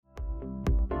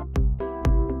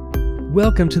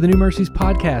Welcome to the New Mercies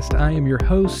Podcast. I am your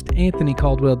host, Anthony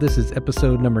Caldwell. This is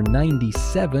episode number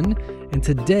 97, and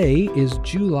today is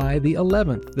July the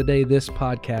 11th, the day this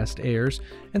podcast airs.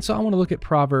 And so I want to look at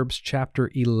Proverbs chapter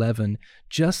 11,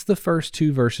 just the first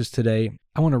two verses today.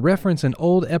 I want to reference an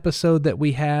old episode that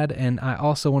we had, and I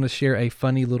also want to share a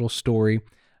funny little story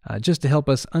just to help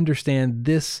us understand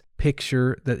this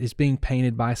picture that is being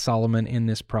painted by Solomon in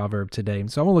this proverb today.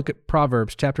 So I want to look at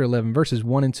Proverbs chapter 11, verses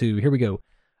 1 and 2. Here we go.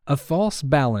 A false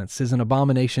balance is an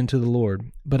abomination to the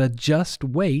Lord, but a just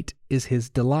weight is his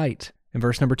delight. And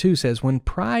verse number 2 says, when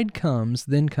pride comes,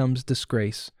 then comes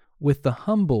disgrace. With the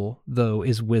humble, though,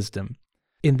 is wisdom.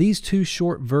 In these two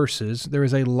short verses, there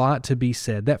is a lot to be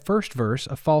said. That first verse,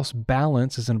 a false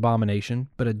balance is an abomination,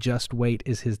 but a just weight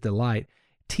is his delight,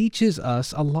 teaches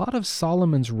us a lot of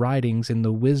Solomon's writings in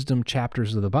the wisdom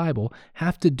chapters of the Bible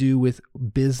have to do with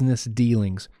business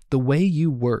dealings, the way you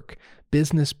work,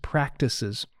 business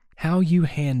practices, how you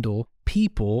handle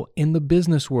people in the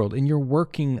business world, in your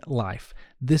working life.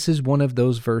 This is one of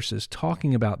those verses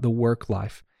talking about the work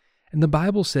life. And the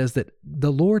Bible says that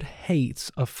the Lord hates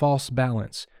a false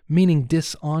balance, meaning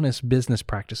dishonest business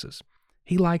practices.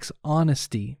 He likes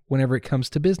honesty whenever it comes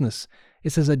to business.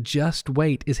 It says a just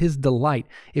weight is his delight.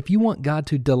 If you want God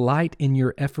to delight in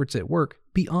your efforts at work,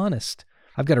 be honest.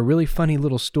 I've got a really funny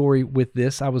little story with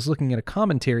this. I was looking at a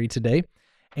commentary today,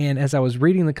 and as I was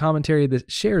reading the commentary that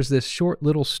shares this short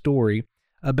little story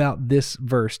about this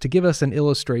verse to give us an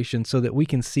illustration so that we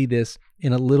can see this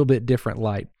in a little bit different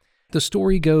light. The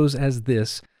story goes as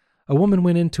this. A woman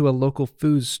went into a local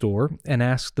food store and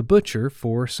asked the butcher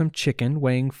for some chicken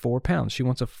weighing 4 pounds. She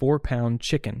wants a 4-pound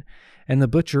chicken. And the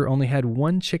butcher only had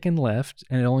one chicken left,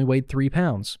 and it only weighed 3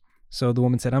 pounds. So the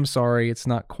woman said, I'm sorry, it's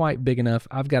not quite big enough.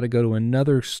 I've got to go to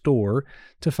another store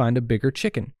to find a bigger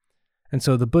chicken. And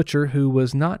so the butcher, who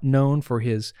was not known for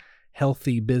his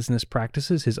healthy business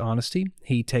practices, his honesty,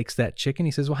 he takes that chicken.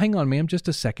 He says, well, hang on, ma'am, just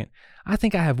a second. I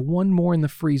think I have one more in the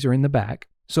freezer in the back.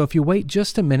 So if you wait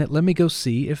just a minute, let me go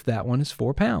see if that one is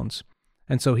 4 pounds.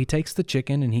 And so he takes the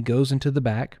chicken and he goes into the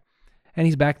back, and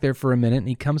he's back there for a minute, and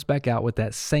he comes back out with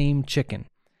that same chicken.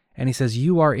 And he says,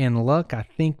 you are in luck. I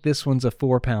think this one's a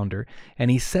 4-pounder.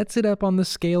 And he sets it up on the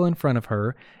scale in front of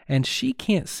her, and she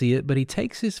can't see it, but he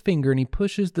takes his finger and he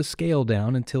pushes the scale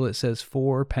down until it says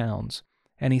 4 pounds.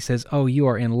 And he says, oh, you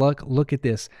are in luck. Look at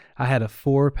this. I had a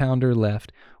 4-pounder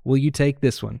left. Will you take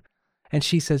this one? And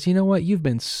she says, you know what? You've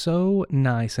been so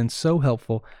nice and so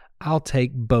helpful. I'll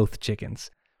take both chickens.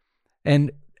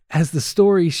 And as the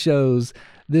story shows,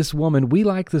 this woman, we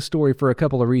like the story for a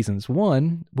couple of reasons.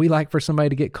 One, we like for somebody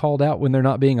to get called out when they're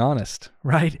not being honest,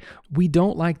 right? We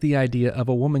don't like the idea of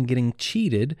a woman getting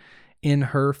cheated in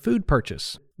her food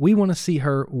purchase. We want to see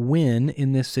her win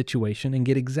in this situation and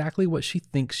get exactly what she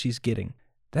thinks she's getting.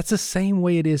 That's the same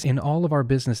way it is in all of our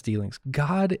business dealings.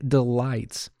 God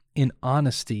delights in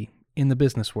honesty in the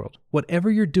business world.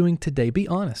 Whatever you're doing today, be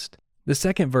honest. The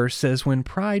second verse says, when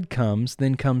pride comes,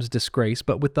 then comes disgrace,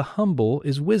 but with the humble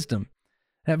is wisdom.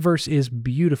 That verse is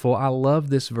beautiful. I love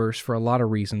this verse for a lot of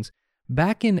reasons.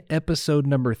 Back in episode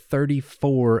number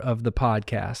 34 of the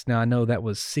podcast, now I know that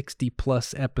was 60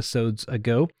 plus episodes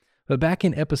ago, but back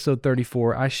in episode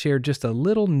 34, I shared just a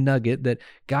little nugget that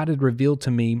God had revealed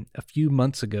to me a few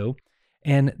months ago.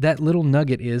 And that little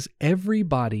nugget is,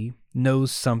 everybody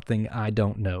knows something I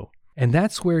don't know. And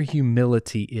that's where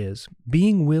humility is,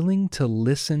 being willing to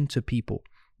listen to people.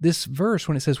 This verse,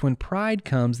 when it says, when pride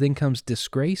comes, then comes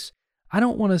disgrace, I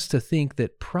don't want us to think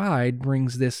that pride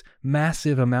brings this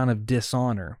massive amount of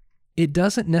dishonor. It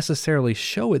doesn't necessarily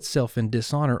show itself in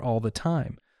dishonor all the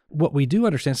time. What we do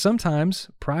understand, sometimes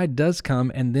pride does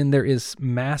come and then there is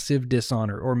massive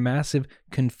dishonor or massive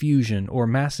confusion or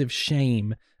massive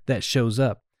shame that shows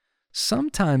up.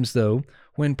 Sometimes, though,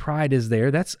 when pride is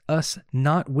there, that's us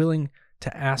not willing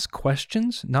to ask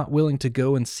questions, not willing to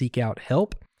go and seek out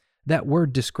help. That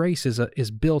word disgrace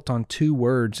is built on two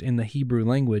words in the Hebrew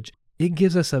language. It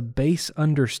gives us a base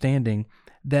understanding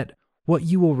that what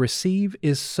you will receive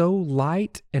is so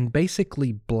light and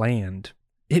basically bland.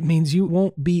 It means you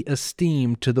won't be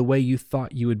esteemed to the way you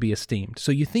thought you would be esteemed.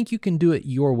 So you think you can do it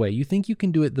your way. You think you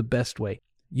can do it the best way.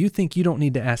 You think you don't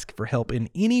need to ask for help in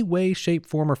any way, shape,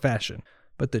 form, or fashion.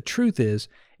 But the truth is,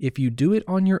 if you do it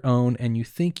on your own and you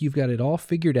think you've got it all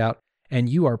figured out and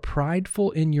you are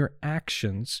prideful in your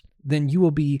actions, then you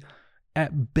will be,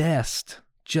 at best,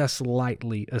 just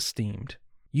lightly esteemed.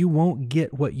 You won't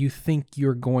get what you think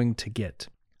you're going to get.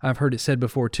 I've heard it said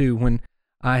before, too, when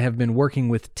I have been working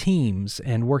with teams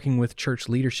and working with church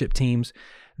leadership teams,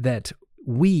 that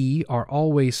we are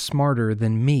always smarter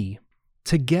than me.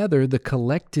 Together, the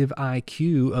collective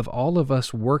IQ of all of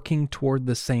us working toward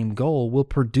the same goal will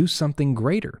produce something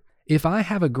greater. If I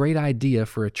have a great idea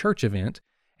for a church event,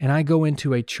 and I go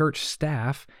into a church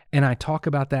staff and I talk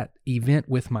about that event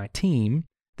with my team,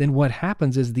 then what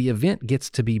happens is the event gets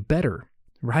to be better,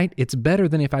 right? It's better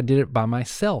than if I did it by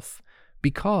myself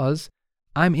because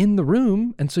I'm in the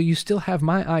room, and so you still have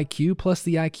my IQ plus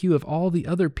the IQ of all the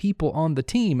other people on the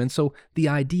team, and so the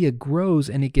idea grows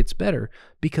and it gets better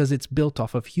because it's built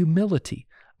off of humility.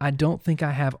 I don't think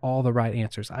I have all the right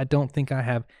answers. I don't think I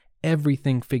have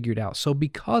everything figured out. So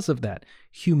because of that,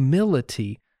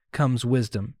 humility comes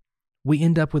wisdom. We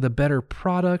end up with a better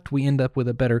product. We end up with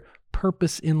a better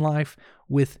purpose in life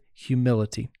with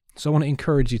humility. So I want to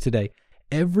encourage you today.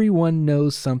 Everyone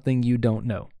knows something you don't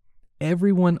know.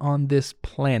 Everyone on this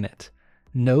planet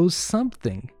knows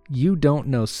something you don't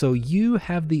know. So you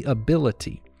have the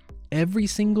ability, every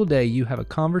single day you have a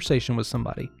conversation with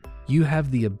somebody, you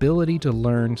have the ability to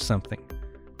learn something.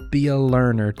 Be a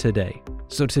learner today.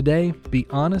 So today, be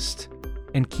honest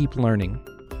and keep learning.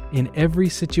 In every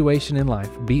situation in life,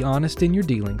 be honest in your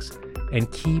dealings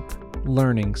and keep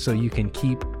learning so you can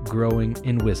keep growing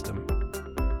in wisdom.